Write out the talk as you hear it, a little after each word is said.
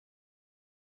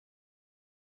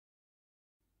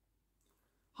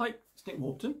Hi, it's Nick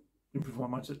Warburton,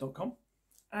 ImproveMyMindset.com,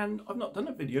 and I've not done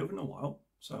a video in a while,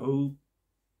 so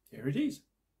here it is.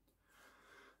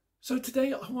 So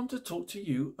today I want to talk to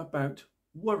you about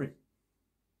worry.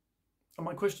 And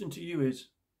my question to you is,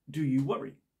 do you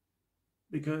worry?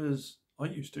 Because I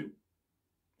used to.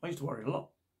 I used to worry a lot.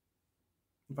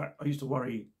 In fact, I used to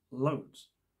worry loads,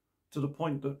 to the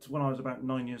point that when I was about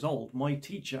 9 years old, my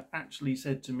teacher actually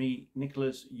said to me,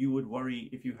 Nicholas, you would worry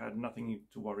if you had nothing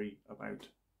to worry about.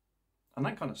 And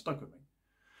that kind of stuck with me.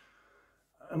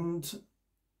 And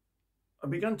I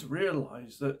began to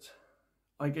realize that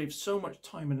I gave so much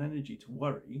time and energy to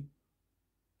worry,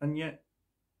 and yet,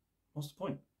 what's the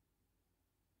point?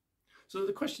 So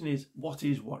the question is, what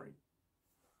is worry?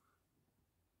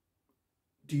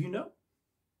 Do you know?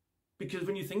 Because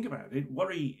when you think about it,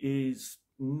 worry is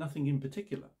nothing in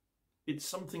particular. It's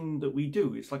something that we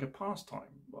do. It's like a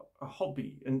pastime, a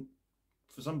hobby, and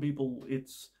for some people,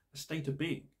 it's a state of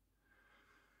being.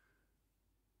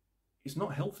 It's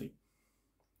not healthy,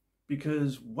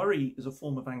 because worry is a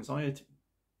form of anxiety,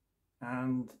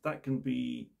 and that can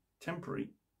be temporary,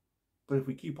 but if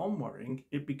we keep on worrying,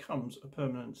 it becomes a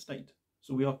permanent state.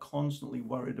 So we are constantly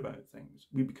worried about things.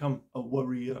 We become a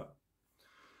worrier.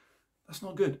 That's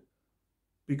not good,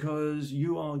 because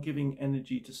you are giving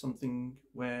energy to something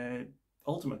where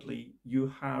ultimately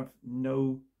you have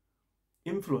no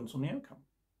influence on the outcome.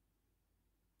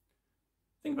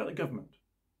 Think about the government.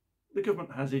 The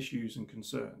government has issues and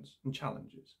concerns and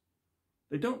challenges.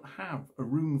 They don't have a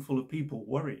room full of people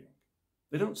worrying.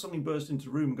 They don't suddenly burst into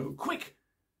the room and go, quick,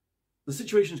 the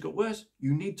situation's got worse,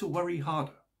 you need to worry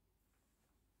harder.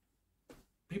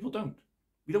 People don't.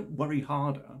 We don't worry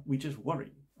harder, we just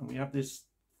worry. And we have this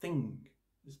thing,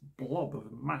 this blob of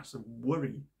a mass of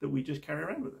worry that we just carry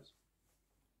around with us.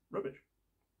 Rubbish.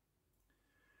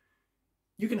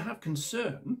 You can have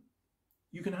concern,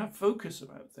 you can have focus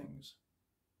about things.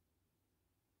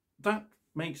 That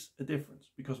makes a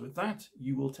difference, because with that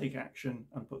you will take action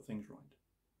and put things right.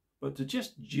 But to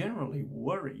just generally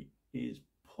worry is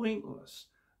pointless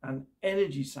and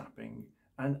energy sapping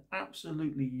and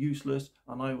absolutely useless,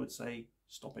 and I would say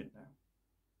stop it now.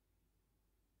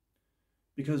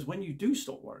 Because when you do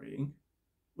stop worrying,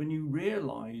 when you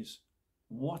realize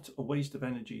what a waste of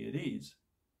energy it is,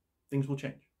 things will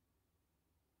change.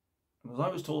 And as I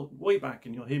was taught way back,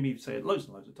 and you'll hear me say it loads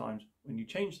and loads of times, when you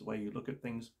change the way you look at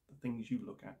things, the things you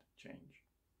look at change.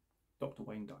 Dr.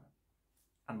 Wayne Dyer,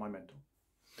 and my mentor.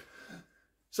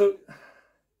 So,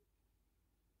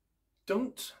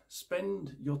 don't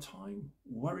spend your time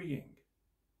worrying.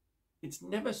 It's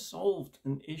never solved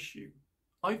an issue.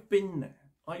 I've been there.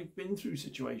 I've been through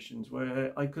situations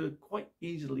where I could quite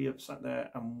easily have sat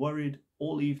there and worried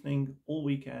all evening, all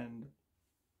weekend,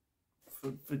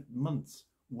 for months,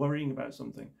 worrying about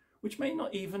something which may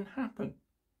not even happen.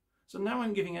 So now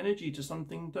I'm giving energy to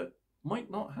something that might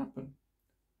not happen.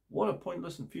 What a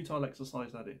pointless and futile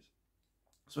exercise that is.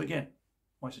 So again,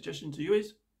 my suggestion to you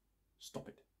is stop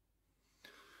it.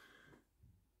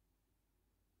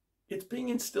 It's being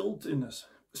instilled in us,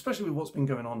 especially with what's been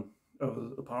going on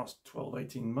over the past 12,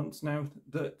 18 months now,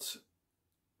 that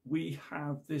we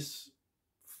have this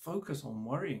focus on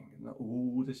worrying, and that,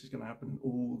 oh, this is going to happen,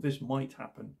 oh, this might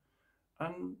happen.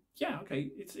 And yeah,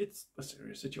 okay, it's a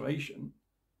serious situation,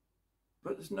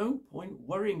 but there's no point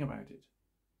worrying about it.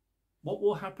 What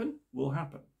will happen will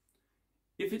happen.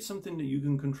 If it's something that you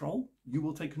can control, you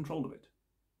will take control of it.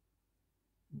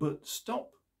 But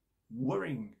stop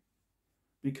worrying,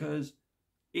 because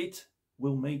it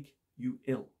will make you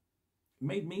ill. It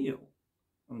made me ill,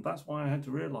 and that's why I had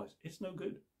to realize it's no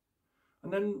good.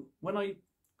 And then when I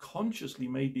consciously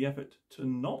made the effort to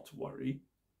not worry,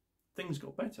 things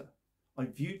got better. I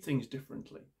viewed things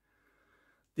differently.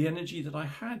 The energy that I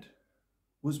had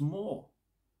was more,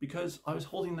 because I was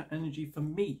holding that energy for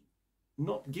me,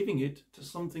 not giving it to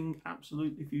something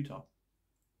absolutely futile.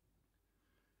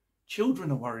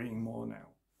 Children are worrying more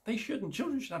now. They shouldn't.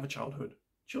 Children should have a childhood.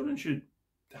 Children should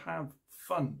have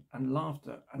fun and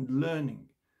laughter and learning,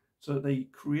 so that they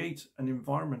create an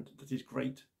environment that is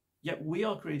great. Yet we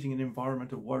are creating an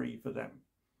environment of worry for them.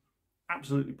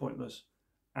 Absolutely pointless,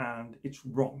 and it's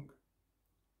wrong.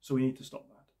 So we need to stop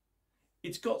that.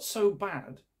 It's got so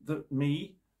bad that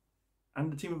me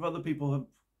and a team of other people have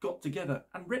got together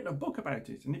and written a book about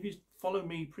it. And if you follow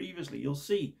me previously, you'll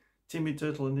see Timmy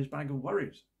Turtle and his bag of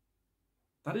worries.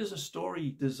 That is a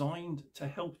story designed to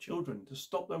help children, to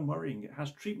stop them worrying. It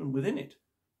has treatment within it,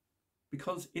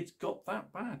 because it's got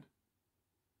that bad.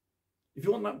 If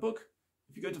you want that book,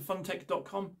 if you go to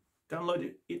funtech.com, download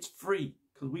it. It's free,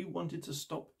 because we wanted to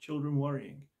stop children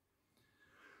worrying.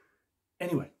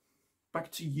 Anyway,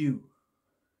 back to you.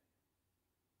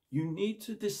 you need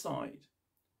to decide,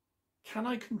 can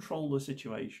I control the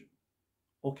situation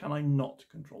or can I not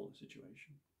control the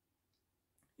situation?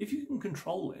 If you can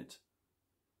control it,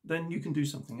 then you can do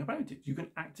something about it. You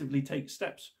can actively take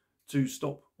steps to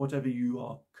stop whatever you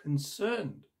are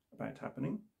concerned about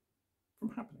happening from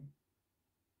happening.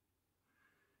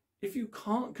 If you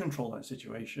can't control that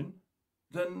situation,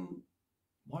 then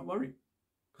why worry?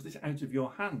 Because it's out of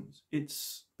your hands.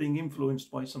 It's being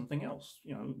influenced by something else,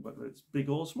 you know, whether it's big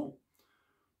or small.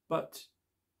 But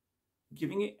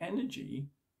giving it energy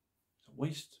is a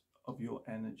waste of your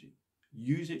energy.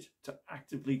 Use it to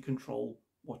actively control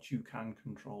what you can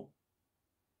control.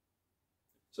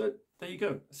 So there you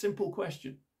go, a simple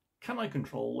question. Can I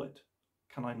control it?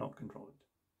 Can I not control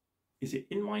it? Is it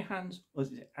in my hands or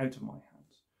is it out of my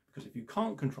hands? Because if you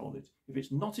can't control it, if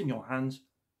it's not in your hands,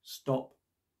 stop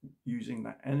using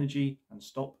that energy and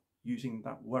stop using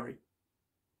that worry.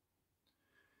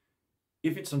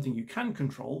 If it's something you can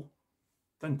control,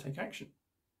 then take action.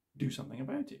 Do something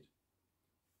about it.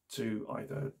 To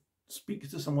either speak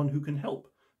to someone who can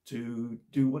help, to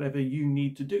do whatever you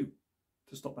need to do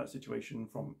to stop that situation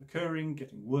from occurring,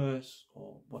 getting worse,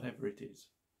 or whatever it is.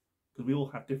 Because we all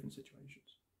have different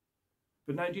situations.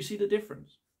 But now do you see the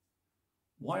difference?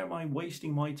 Why am I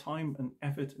wasting my time and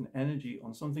effort and energy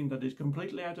on something that is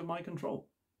completely out of my control?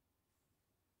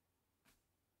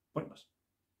 Pointless.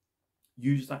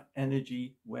 Use that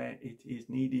energy where it is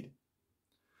needed.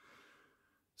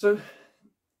 So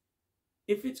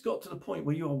if it's got to the point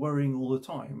where you are worrying all the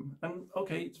time, and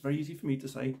okay, it's very easy for me to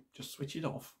say, just switch it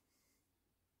off.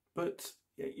 But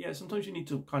yeah, sometimes you need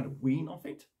to kind of wean off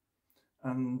it,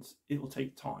 and it'll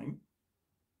take time.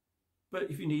 But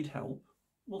if you need help,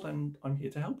 well then I'm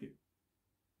here to help you.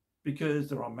 Because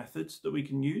there are methods that we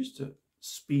can use to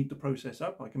speed the process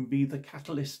up. I can be the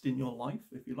catalyst in your life,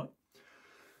 if you like.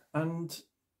 And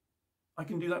I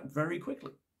can do that very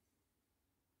quickly.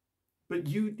 But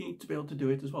you need to be able to do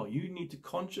it as well. You need to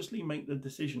consciously make the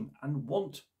decision and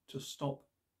want to stop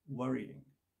worrying.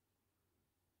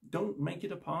 Don't make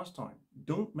it a pastime.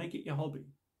 Don't make it your hobby.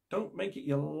 Don't make it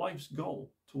your life's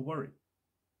goal to worry.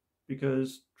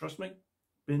 Because, trust me,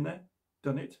 been there,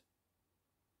 done it,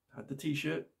 had the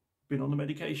t-shirt, been on the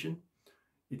medication.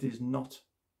 It is not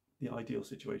the ideal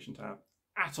situation to have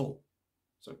at all.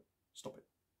 So, stop it.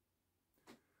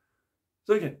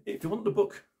 So again, if you want the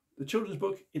book, the children's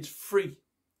book, it's free.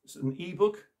 It's an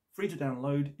ebook, free to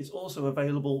download. It's also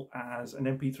available as an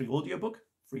MP3 audiobook,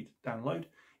 free to download.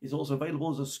 It's also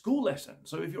available as a school lesson.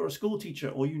 So if you're a school teacher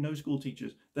or you know school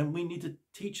teachers, then we need to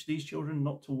teach these children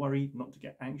not to worry, not to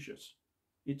get anxious.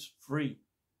 It's free.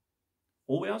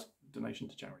 All we ask, donation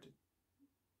to charity.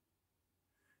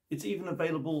 It's even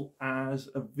available as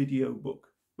a video book,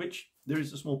 which there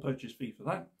is a small purchase fee for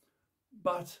that,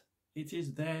 but it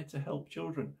is there to help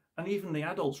children. And even the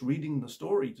adults reading the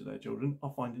story to their children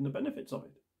are finding the benefits of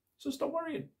it. So stop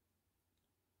worrying.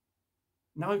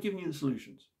 Now I've given you the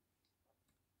solutions.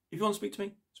 If you want to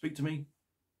speak to me,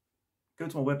 go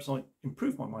to my website,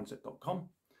 improvemymindset.com.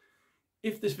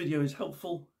 If this video is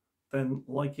helpful, then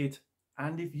like it.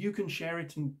 And if you can share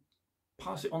it and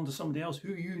pass it on to somebody else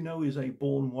who you know is a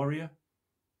born warrior,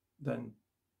 then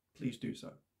please do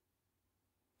so.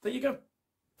 There you go.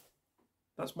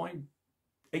 That's my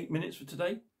 8 minutes for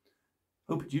today.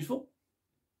 Hope it's useful.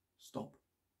 Stop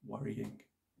worrying.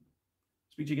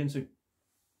 Speak to you again soon.